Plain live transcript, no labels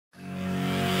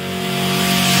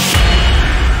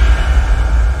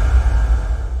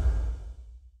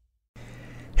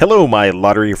Hello, my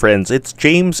lottery friends. It's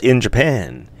James in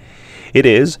Japan. It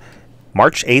is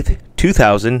March 8th,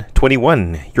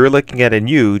 2021. You're looking at a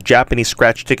new Japanese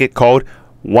scratch ticket called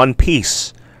One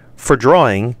Piece for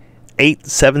drawing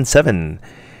 877.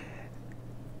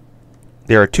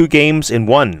 There are two games in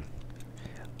one.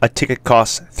 A ticket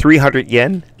costs 300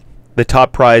 yen. The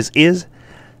top prize is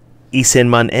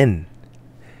 1000 yen.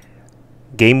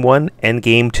 Game 1 and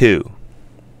Game 2.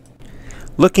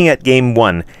 Looking at Game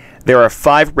 1, there are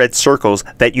 5 red circles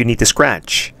that you need to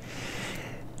scratch.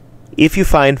 If you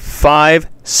find 5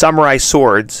 samurai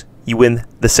swords, you win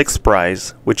the 6th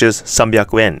prize, which is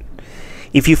 300 yen.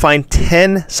 If you find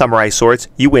 10 samurai swords,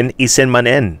 you win 1000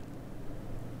 yen.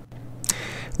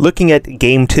 Looking at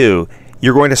Game 2,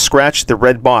 you're going to scratch the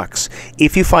red box.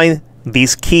 If you find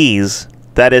these keys,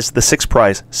 that is the 6th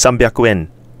prize, 300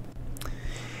 yen.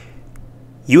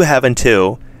 You have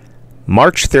until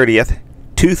March 30th,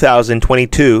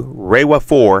 2022, Reiwa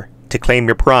 4 to claim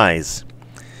your prize.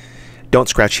 Don't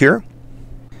scratch here.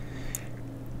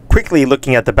 Quickly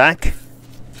looking at the back.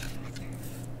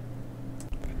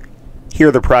 Here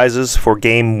are the prizes for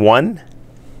Game 1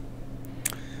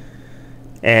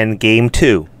 and Game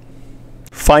 2.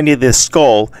 Finding this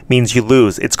skull means you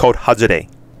lose. It's called Hazure.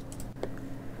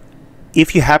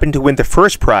 If you happen to win the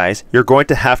first prize, you're going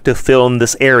to have to fill in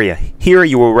this area. Here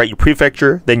you will write your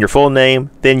prefecture, then your full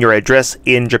name, then your address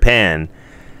in Japan.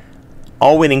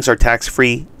 All winnings are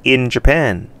tax-free in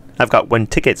Japan. I've got 1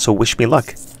 ticket, so wish me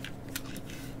luck.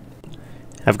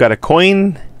 I've got a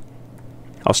coin.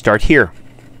 I'll start here.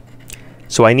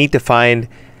 So I need to find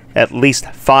at least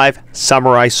 5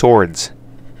 samurai swords.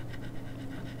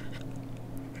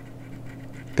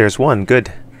 There's one,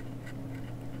 good.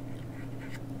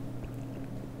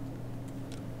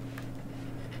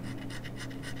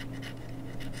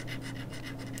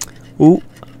 Ooh,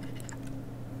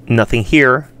 nothing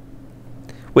here.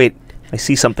 Wait, I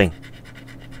see something.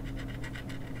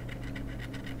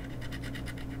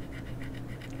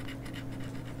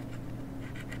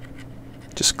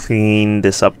 Just clean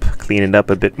this up, clean it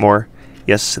up a bit more.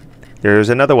 Yes, there's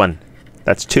another one.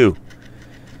 That's 2.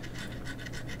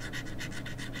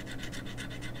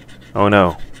 Oh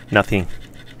no, nothing.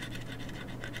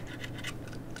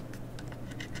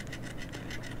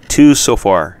 2 so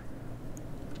far.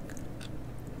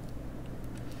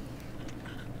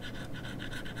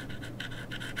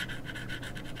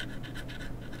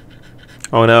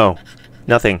 Oh no,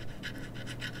 nothing.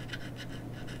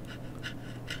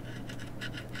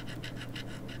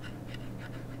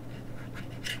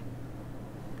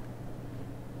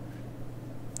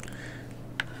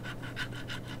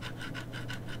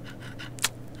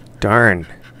 Darn.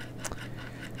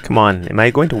 Come on, am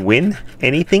I going to win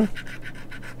anything?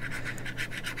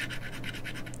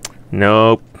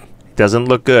 Nope, doesn't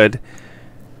look good.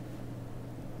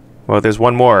 Well, there's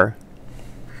one more.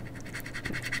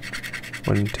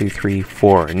 1, 2, 3,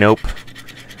 4. Nope.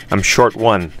 I'm short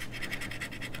 1.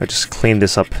 I just cleaned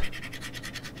this up.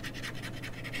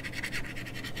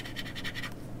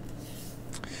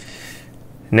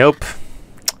 Nope.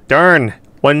 Darn.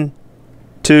 1,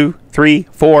 2, 3,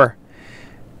 4.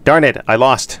 Darn it, I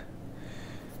lost.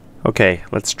 Okay,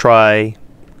 let's try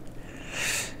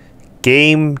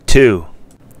Game 2.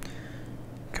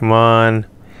 Come on.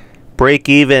 Break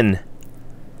even.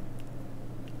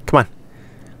 Come on.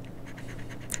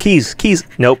 Keys, keys.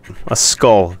 Nope, a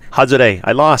skull. Hazure,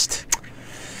 I lost.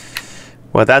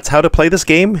 Well, that's how to play this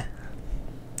game.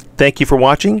 Thank you for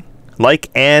watching.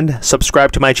 Like and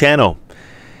subscribe to my channel.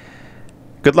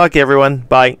 Good luck, everyone.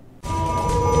 Bye.